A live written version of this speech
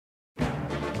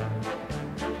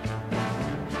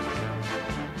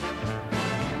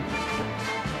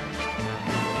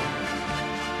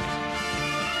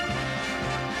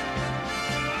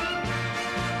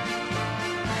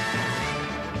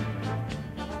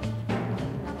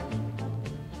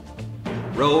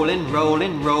Rollin',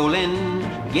 rollin',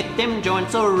 rollin', get them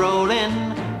joints a rollin'.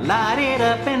 Light it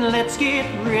up and let's get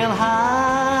real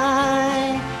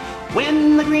high.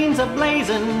 When the green's a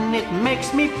blazin', it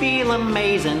makes me feel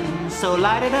amazin'. So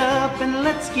light it up and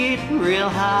let's get real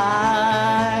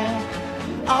high.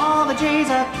 All the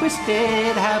J's I've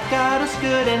twisted have got us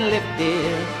good and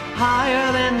lifted,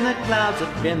 higher than the clouds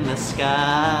up in the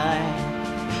sky.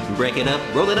 Break it up,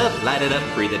 roll it up, light it up,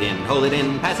 breathe it in, hold it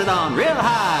in, pass it on real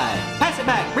high. Pass it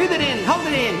back, breathe it in, hold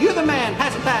it in, you're the man,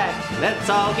 pass it back. Let's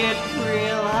all get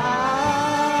real high.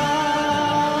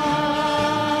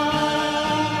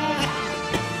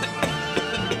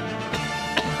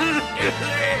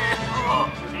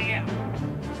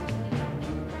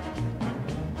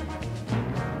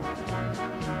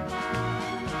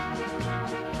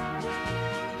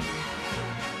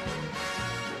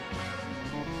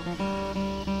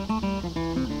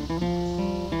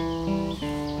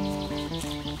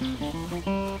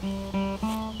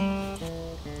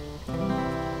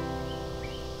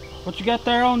 What you got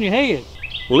there on your head?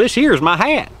 Well, this here's my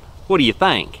hat. What do you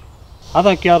think? I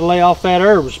think you ought to lay off that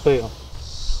herb spill.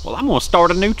 Well, I'm gonna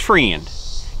start a new trend.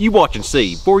 You watch and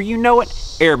see. Before you know it,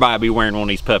 everybody will be wearing one of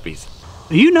these puppies.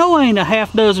 You know ain't a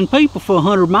half dozen people for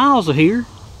 100 miles of here.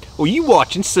 Well, you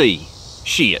watch and see.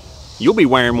 Shit, you'll be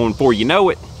wearing one before you know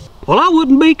it. Well, I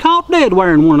wouldn't be caught dead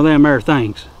wearing one of them there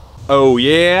things. Oh,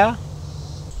 yeah?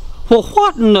 Well,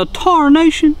 what in the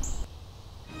tarnation?